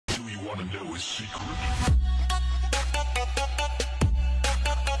wanna know his secret?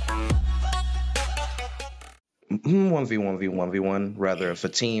 1v1v1v1. Rather, if a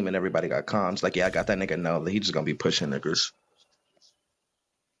team and everybody got comms, like, yeah, I got that nigga. No, he just gonna be pushing niggas.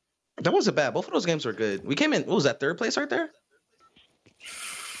 That wasn't bad. Both of those games were good. We came in. What was that? Third place right there.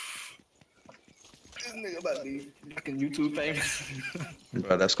 This nigga about to be fucking YouTube famous.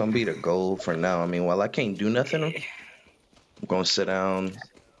 Bro, that's gonna be the goal for now. I mean, while I can't do nothing, I'm gonna sit down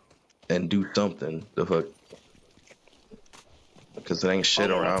and do something. The fuck. Because it ain't shit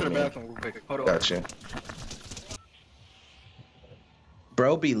around me. Gotcha.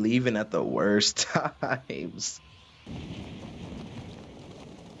 Bro be leaving at the worst times.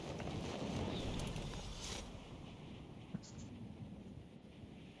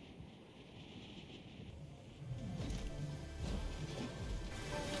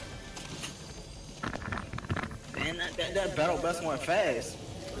 Man, that battle bus went fast.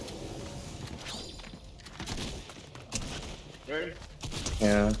 Ready?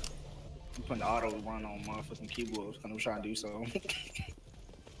 Yeah. I'm putting the auto run on motherfucking keyboards because I'm trying to do so.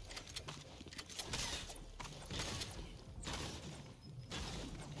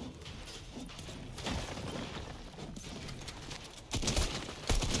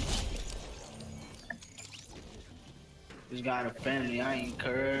 This guy a family, I ain't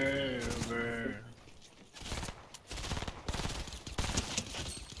curver.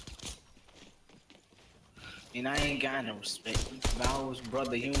 And I ain't got no respect. If I was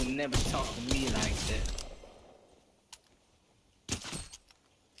brother, you would never talk to me like that.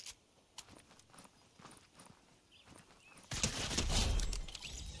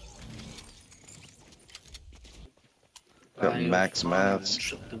 Got max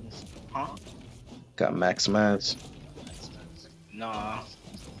mats. Huh? Got max mats. Nah.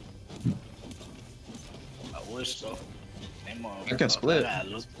 I wish so. I can split.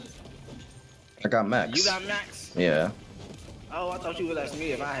 I got max. You got max? Yeah. Oh, I thought you would ask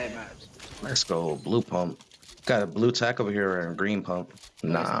me if I had max. Let's go. Blue pump. Got a blue tack over here and green pump.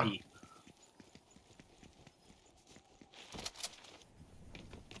 Nah.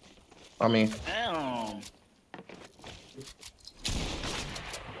 I mean. Damn.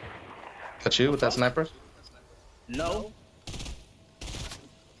 Got you with that sniper? No.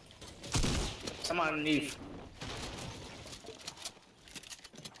 Somebody underneath.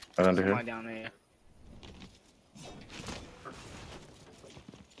 Right under here. Somebody down there.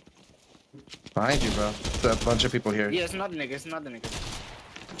 Behind you, bro. There's a bunch of people here. Yeah, it's another nigga. It's another nigga.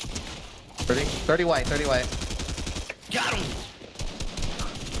 30 white, 30 white. Got him!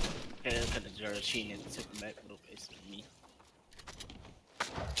 Yeah, look at the Jura cheating and took him back a little bit from me.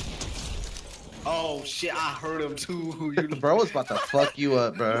 Oh shit, I heard him too. Bro was about to fuck you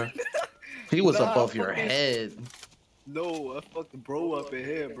up, bro. He was above your head. No, I fucked the bro up in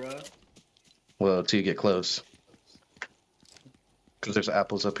here, bro. Well, till you get close. Cause there's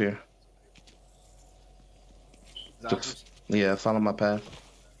apples up here. Yeah, follow my path.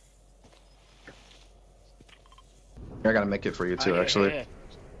 I gotta make it for you too, actually.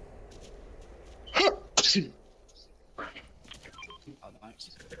 Oh, nice.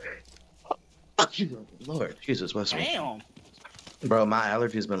 Lord, Jesus, bless me. Damn. Bro, my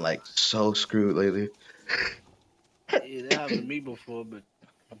allergies been like so screwed lately. Yeah, that happened to me before, but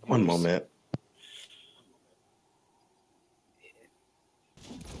One moment.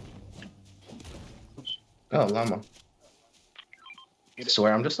 Oh, llama. I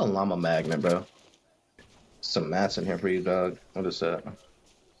swear, I'm just a llama magnet, bro. Some mats in here for you, dog. What is that?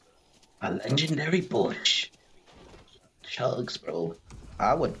 A legendary bush. Chugs, bro.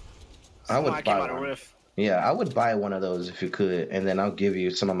 I would buy one. Yeah, I would buy one of those if you could, and then I'll give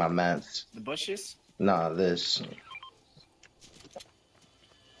you some of my mats. The bushes? Nah, this.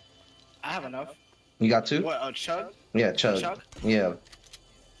 I have enough. You got two? What, a chug? Yeah, chug. A chug? Yeah.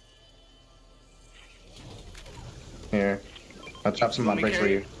 Here. I'll chop some of my bricks for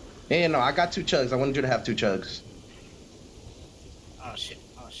you. Yeah, no, I got two chugs. I wanted you to have two chugs. Oh shit,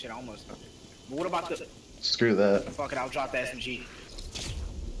 I almost got it. But what about the... Screw that. Fuck it, I'll drop the SMG.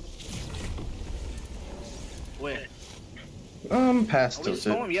 Where? Past Are we tilted.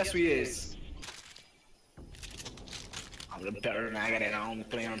 storm? Yes, we is. I'm the better than I got it on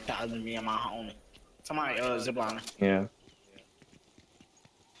 300,000 me and my homie. Somebody, ziplining. Yeah.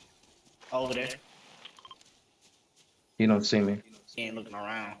 Over there. You don't see me. He ain't looking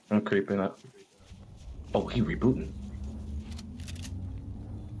around. I'm creeping up. Oh, he rebooting.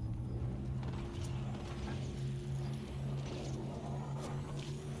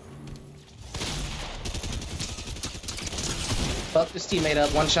 Fuck this teammate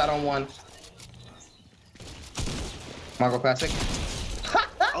up. One shot on one. Margo Classic.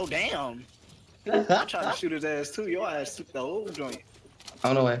 Oh Oh damn! I tried to shoot his ass too. Your ass took the whole joint.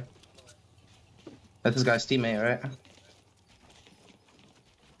 Oh no way. That's this guy's teammate, right? I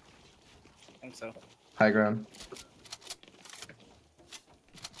think so. High ground.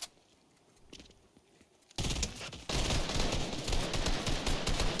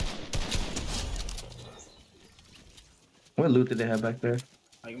 What loot did they have back there?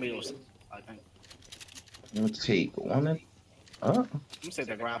 Like me, I think. Let's take one. Oh, Let me say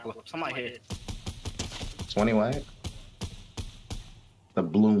the grappler. Somebody here. 20 white. The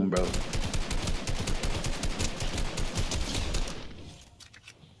bloom, bro.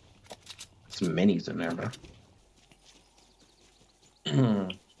 Some minis in there, bro.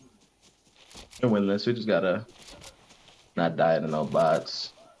 To win this, we just gotta not die to no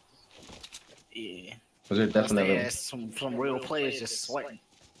bots. Yeah. Cause they're definitely. Some real players just sweating.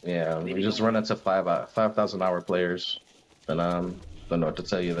 Yeah, we just run into 5,000 hour players, and don't know what to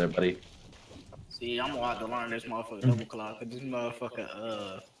tell you there, buddy. See, I'm about to learn this motherfucker double clock. Cause this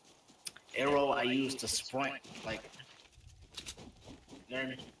motherfucker arrow I use to sprint, like, you know what I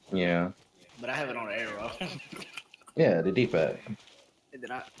mean? Yeah. But I have it on an arrow. Yeah, the D-pad. Did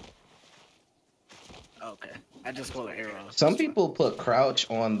I? Okay, I just call it arrow. Some people put crouch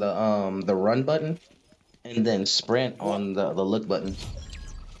on the run button, and then sprint on the look button,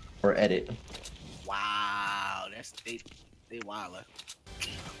 or edit. Wow, that's they wilder.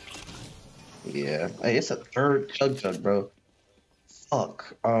 Yeah, hey, it's a third chug jug, bro.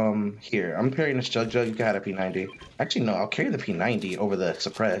 Fuck. Here, I'm carrying this chug jug. You got a P90. Actually, no, I'll carry the P90 over the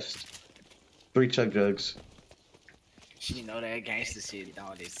suppressed. 3 chug jugs. She know that gangster shit,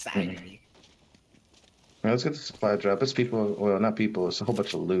 dog. They side of me. Now, let's get the supply drop. It's people. Well, not people. It's a whole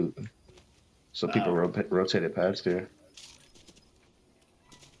bunch of loot. So people rotated past here.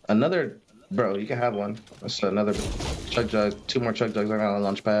 Another, bro. You can have one. That's another chug jug. 2 more chug jugs. I got a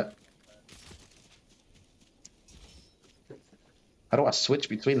launch pad. How do I switch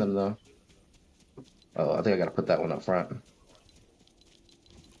between them though? Oh, I think I gotta put that one up front.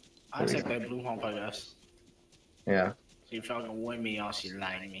 I'll take that blue hump, I guess. Yeah. She fucking win me or she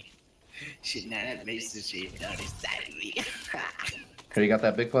like me. Shit, now that makes the shit down inside of me. Here, you got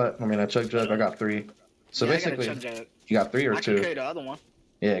that big pot? I mean, a chug jug. I got 3. So yeah, basically, you got 3 or 2? I can carry the other one.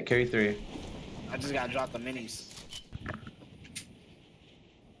 Yeah, carry 3. I just gotta drop the minis.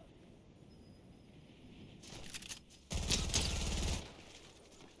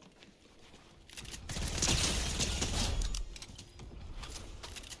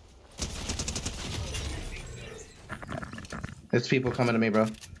 There's people coming to me, bro.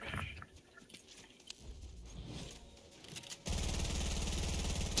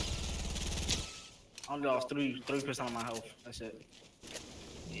 I only lost 3% of my health. That's it.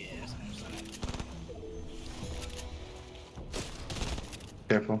 Yeah, that's what I'm saying.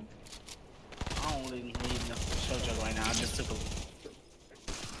 Careful. I don't really need enough show jug right now. I just took a.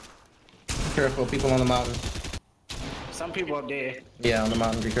 Careful, people on the mountain. Some people up there. Yeah, on the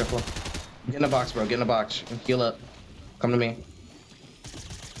mountain. Be careful. Get in the box, bro. Get in the box. Heal up. Come to me.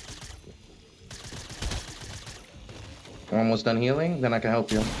 I'm almost done healing. Then I can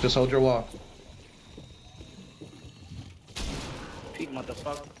help you. Just hold your wall. Peek,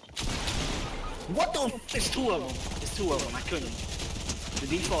 motherfucker. What the? It's 2 of them. It's 2 of them. I couldn't. The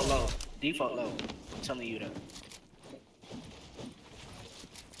default low. Default low. I'm telling you that.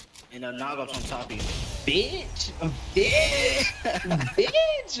 And the Nagos on top of you. Bitch! Bitch!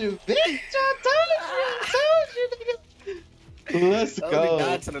 Bitch! Bitch! I told you, nigga! Let's go. I only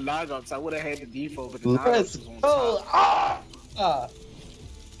died to the Nagos. I would have had the default, but the Nagos was on top. Ah!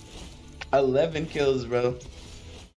 11 kills, bro.